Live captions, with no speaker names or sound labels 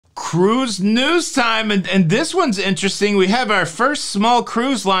Cruise news time, and this one's interesting. We have our first small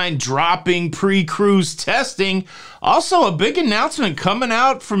cruise line dropping pre-cruise testing. Also, a big announcement coming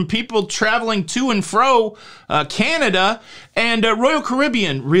out from people traveling to and fro Canada, and Royal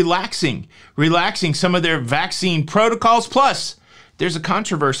Caribbean relaxing some of their vaccine protocols. Plus, there's a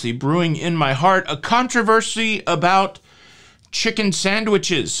controversy brewing in my heart, a controversy about chicken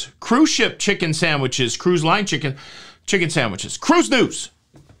sandwiches, cruise ship chicken sandwiches, cruise line chicken sandwiches. Cruise news.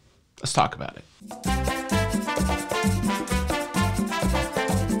 Let's talk about it.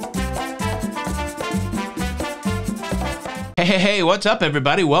 Hey, what's up,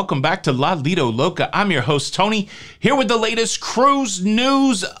 everybody? Welcome back to Lido, Loca. I'm your host, Tony, here with the latest cruise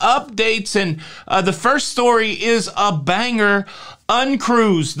news updates. And the first story is a banger.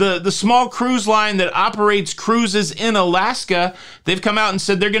 Uncruise, the small cruise line that operates cruises in Alaska, they've come out and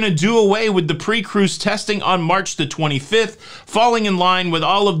said they're going to do away with the pre-cruise testing on March the 25th, falling in line with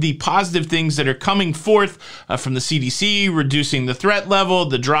all of the positive things that are coming forth from the CDC, reducing the threat level,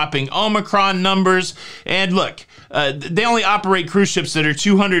 the dropping Omicron numbers. And look, they only operate cruise ships that are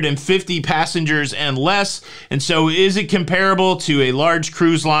 250 passengers and less. And so is it comparable to a large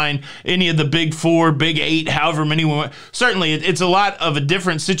cruise line, any of the big four, big eight, however many? Certainly, it's a lot of a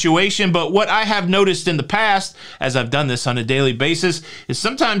different situation. But what I have noticed in the past, as I've done this on a daily basis, is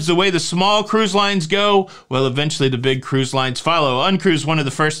sometimes the way the small cruise lines go, well, eventually the big cruise lines follow. Uncruise, one of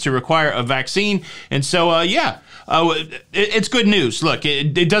the first to require a vaccine. And so, it's good news. Look,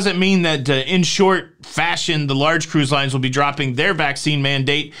 it doesn't mean that in short fashion, the large cruise lines will be dropping their vaccine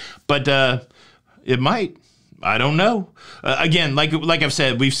mandate, but it might. I don't know. Again, like I've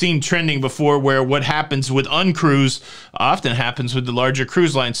said, we've seen trending before where what happens with uncruise often happens with the larger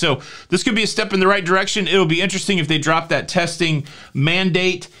cruise lines. So this could be a step in the right direction. It'll be interesting if they drop that testing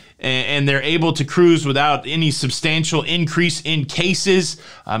mandate and they're able to cruise without any substantial increase in cases.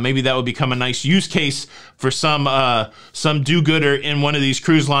 Maybe that would become a nice use case for some do-gooder in one of these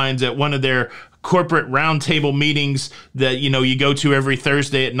cruise lines at one of their corporate roundtable meetings that, you go to every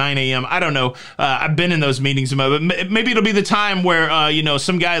Thursday at 9 a.m. I don't know. I've been in those meetings, but maybe it'll be the time where,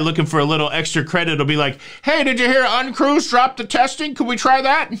 some guy looking for a little extra credit will be like, hey, did you hear Uncruise drop the testing? Could we try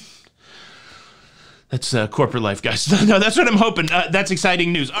that? That's corporate life, guys. No, that's what I'm hoping. That's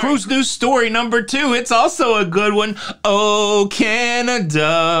exciting news. Cruise news story number 2. It's also a good one. Oh,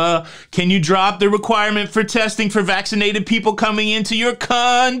 Canada. Can you drop the requirement for testing for vaccinated people coming into your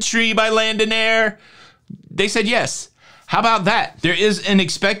country by land and air? They said yes. How about that? There is an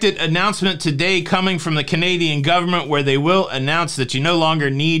expected announcement today coming from the Canadian government where they will announce that you no longer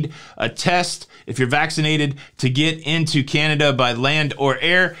need a test if you're vaccinated to get into Canada by land or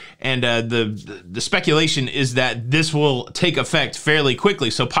air. And the speculation is that this will take effect fairly quickly.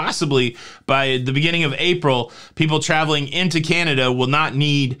 So possibly by the beginning of April, people traveling into Canada will not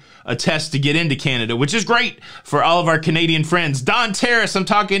need a test to get into Canada, which is great for all of our Canadian friends. Don Terrace, I'm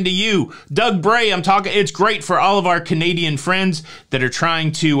talking to you. Doug Bray, I'm talking. It's great for all of our Canadian friends that are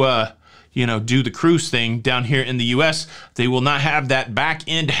trying to do the cruise thing down here in the U.S. They will not have that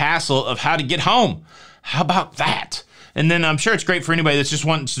back-end hassle of how to get home. How about that? And then I'm sure it's great for anybody that's just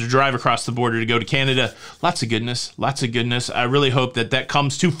wanting to drive across the border to go to Canada. Lots of goodness, lots of goodness. I really hope that that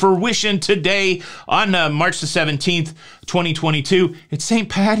comes to fruition today on March the 17th, 2022. It's St.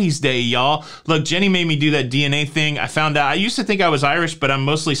 Patty's Day, y'all. Look, Jenny made me do that DNA thing. I found out, I used to think I was Irish, but I'm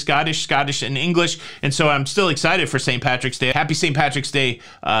mostly Scottish and English. And so I'm still excited for St. Patrick's Day. Happy St. Patrick's Day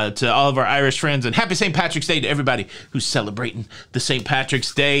to all of our Irish friends, and happy St. Patrick's Day to everybody who's celebrating the St.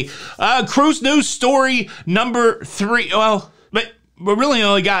 Patrick's Day. Cruise news story number 3. Well, but we really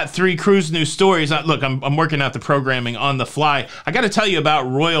only got 3 cruise news stories. Look, I'm working out the programming on the fly. I got to tell you about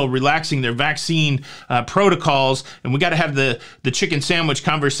Royal relaxing their vaccine protocols, and we got to have the chicken sandwich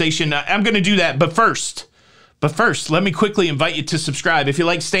conversation. I'm going to do that, but first, let me quickly invite you to subscribe. If you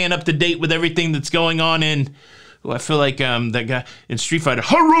like staying up to date with everything that's going on in, I feel like that guy in Street Fighter,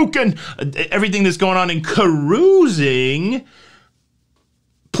 Hadouken, everything that's going on in cruising,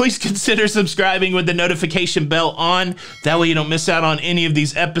 please consider subscribing with the notification bell on. That way you don't miss out on any of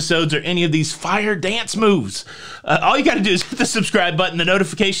these episodes or any of these fire dance moves. All you got to do is hit the subscribe button, the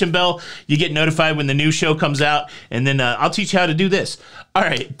notification bell. You get notified when the new show comes out, and then I'll teach you how to do this. All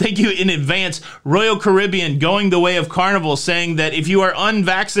right, thank you in advance. Royal Caribbean going the way of Carnival, saying that if you are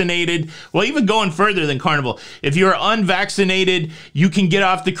unvaccinated, well, even going further than Carnival, if you are unvaccinated, you can get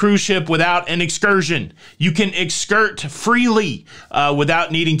off the cruise ship without an excursion. You can excurt freely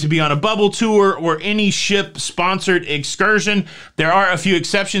without needing to be on a bubble tour or any ship-sponsored excursion. There are a few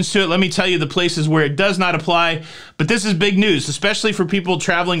exceptions to it. Let me tell you the places where it does not apply. But this is big news, especially for people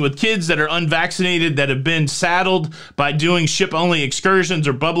traveling with kids that are unvaccinated, that have been saddled by doing ship-only excursions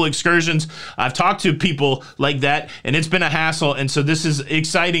or bubble excursions. I've talked to people like that, and it's been a hassle, and so this is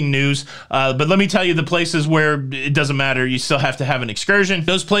exciting news. But let me tell you the places where it doesn't matter. You still have to have an excursion.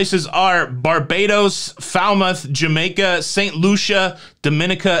 Those places are Barbados, Falmouth, Jamaica, St. Lucia,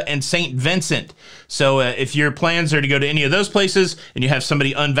 Dominica, and St. Vincent. So if your plans are to go to any of those places and you have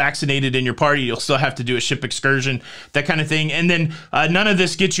somebody unvaccinated in your party, you'll still have to do a ship excursion, that kind of thing. And then none of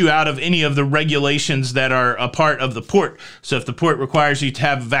this gets you out of any of the regulations that are a part of the port. So if the port requires you to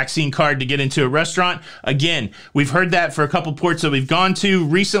have a vaccine card to get into a restaurant, again, we've heard that for a couple ports that we've gone to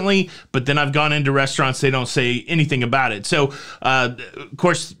recently, but then I've gone into restaurants, they don't say anything about it. So of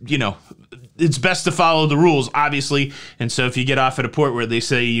course, you know, it's best to follow the rules, obviously. And so if you get off at a port where they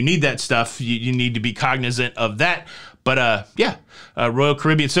say you need that stuff, you need to be cognizant of that. But yeah, Royal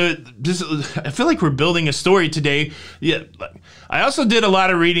Caribbean. So I feel like we're building a story today. Yeah, I also did a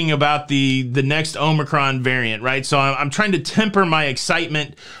lot of reading about the next Omicron variant, right? So I'm trying to temper my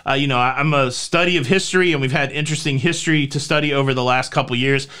excitement. You know, I'm a study of history, and we've had interesting history to study over the last couple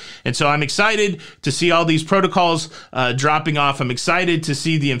years. And so I'm excited to see all these protocols dropping off. I'm excited to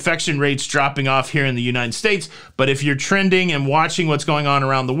see the infection rates dropping off here in the United States. But if you're trending and watching what's going on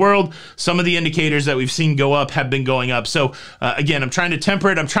around the world, some of the indicators that we've seen go up have been going up. So again, I'm trying to temper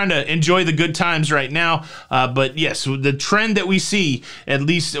it. I'm trying to enjoy the good times right now. But yes, the trend that we see, at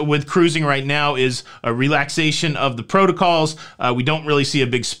least with cruising right now, is a relaxation of the protocols. We don't really see a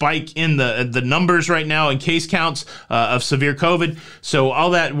big spike in the numbers right now in case counts of severe COVID. So all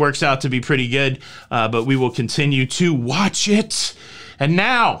that works out to be pretty good, but we will continue to watch it. And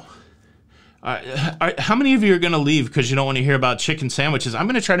now, how many of you are going to leave because you don't want to hear about chicken sandwiches? I'm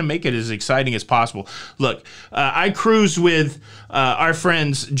going to try to make it as exciting as possible. Look, I cruise with our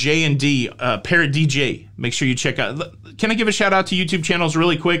friends J and D, Parrot DJ. Make sure you check out. Can I give a shout out to YouTube channels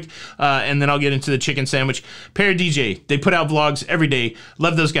really quick? And then I'll get into the chicken sandwich. Parrot DJ, they put out vlogs every day.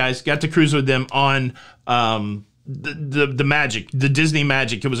 Love those guys. Got to cruise with them on the magic, the Disney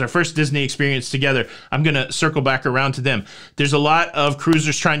magic. It was our first Disney experience together. I'm going to circle back around to them. There's a lot of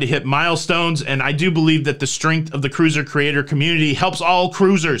cruisers trying to hit milestones, and I do believe that the strength of the cruiser creator community helps all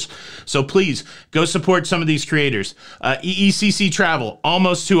cruisers. So please go support some of these creators. EECC Travel,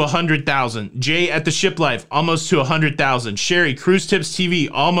 almost to 100,000. Jay at the Ship Life, almost to 100,000. Sherry, Cruise Tips TV,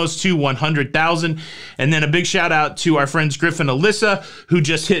 almost to 100,000. And then a big shout out to our friends Griffin and Alyssa, who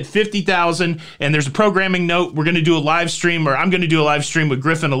just hit 50,000. And there's a programming note. We're going to do a live stream, or I'm going to do a live stream with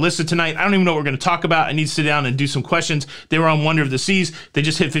Griffin and Alyssa tonight. I don't even know what we're going to talk about. I need to sit down and do some questions. They were on Wonder of the Seas. They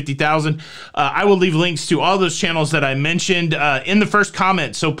just hit 50,000. I will leave links to all those channels that I mentioned in the first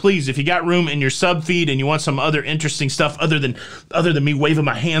comment. So please, if you got room in your sub feed and you want some other interesting stuff other than me waving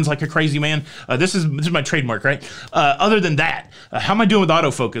my hands like a crazy man, this is my trademark, right? Other than that, how am I doing with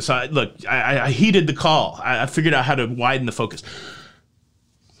autofocus? Look, I heeded the call. I figured out how to widen the focus.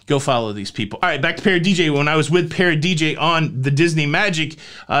 Go follow these people. All right, back to Parrot DJ. When I was with Parrot DJ on the Disney Magic,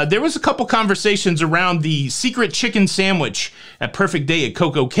 there was a couple conversations around the secret chicken sandwich at Perfect Day at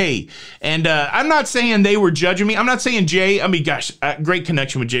Coco Cay. And I'm not saying they were judging me. I'm not saying Jay, I mean, gosh, great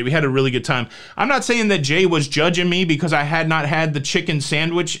connection with Jay. We had a really good time. I'm not saying that Jay was judging me because I had not had the chicken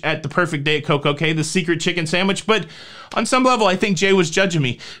sandwich at the Perfect Day at Coco Cay, the secret chicken sandwich, but on some level, I think Jay was judging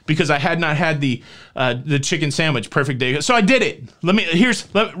me because I had not had the chicken sandwich Perfect Day. So I did it.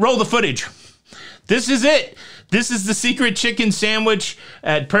 Roll the footage. This is it. This is the secret chicken sandwich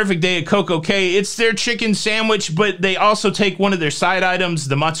at Perfect Day at Coco Cay. It's their chicken sandwich, but they also take one of their side items,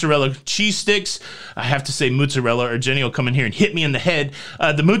 the mozzarella cheese sticks. I have to say mozzarella, or Jenny will come in here and hit me in the head.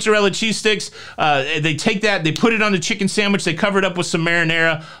 The mozzarella cheese sticks, they take that, they put it on the chicken sandwich, they cover it up with some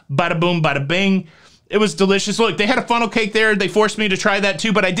marinara, bada boom, bada bing. It was delicious. Look, they had a funnel cake there. They forced me to try that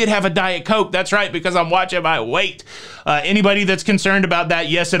too, but I did have a Diet Coke. That's right, because I'm watching my weight. Anybody that's concerned about that,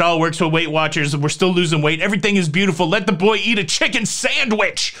 yes, it all works for Weight Watchers. We're still losing weight. Everything is beautiful. Let the boy eat a chicken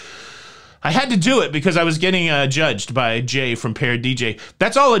sandwich. I had to do it because I was getting judged by Jay from Parrot DJ.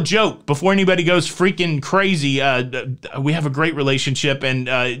 That's all a joke. Before anybody goes freaking crazy, we have a great relationship, and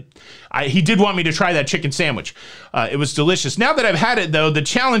he did want me to try that chicken sandwich. It was delicious. Now that I've had it, though, the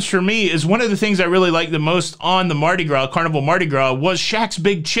challenge for me is one of the things I really liked the most on the Mardi Gras, Carnival Mardi Gras, was Shaq's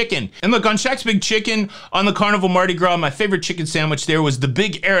Big Chicken. And look, on Shaq's Big Chicken, on the Carnival Mardi Gras, my favorite chicken sandwich there was the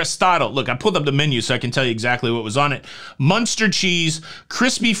Big Aristotle. Look, I pulled up the menu so I can tell you exactly what was on it. Munster cheese,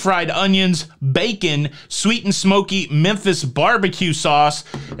 crispy fried onions, bacon, sweet and smoky Memphis barbecue sauce.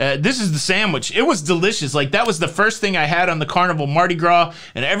 This is the sandwich. It was delicious. Like, that was the first thing I had on the Carnival Mardi Gras,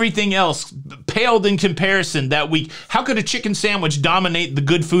 and everything else paled in comparison that week. How could a chicken sandwich dominate the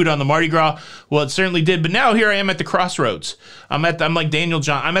good food on the Mardi Gras? Well, it certainly did. But now here I am at the crossroads. I'm like Daniel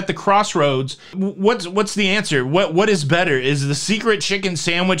John. I'm at the crossroads. What's the answer? What is better? Is the secret chicken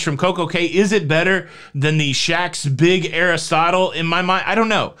sandwich from Coco K, is it better than the Shaq's Big Aristotle? In my mind, I don't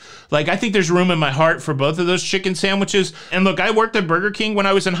know. Like, I think there's room in my heart for both of those chicken sandwiches. And look, I worked at Burger King when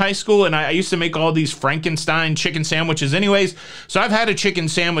I was in high school, and I used to make all these Frankenstein chicken sandwiches anyways. So I've had a chicken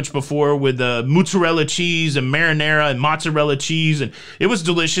sandwich before with mozzarella cheese and marinara and mozzarella cheese, and it was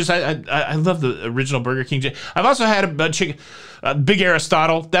delicious. I love the original Burger King. I've also had a chicken... Big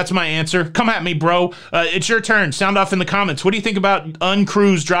Aristotle, that's my answer. Come at me, bro. It's your turn. Sound off in the comments. What do you think about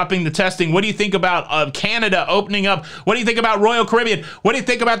Uncruise dropping the testing? What do you think about Canada opening up? What do you think about Royal Caribbean? What do you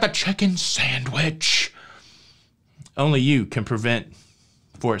think about the chicken sandwich? Only you can prevent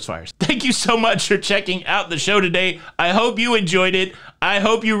forest fires. Thank you so much for checking out the show today. I hope you enjoyed it. I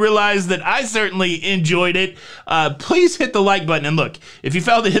hope you realize that I certainly enjoyed it. Please hit the like button. And look, if you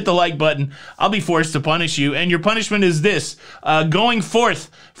fail to hit the like button, I'll be forced to punish you. And your punishment is this. Going forth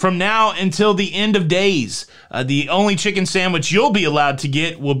from now until the end of days, the only chicken sandwich you'll be allowed to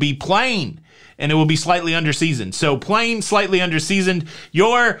get will be plain. And it will be slightly under-seasoned. So plain, slightly under-seasoned.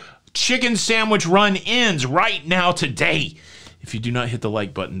 Your chicken sandwich run ends right now today. If you do not hit the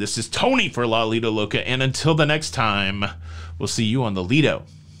like button, this is Tony for Lido Loca, and until the next time, we'll see you on the Lido.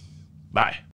 Bye.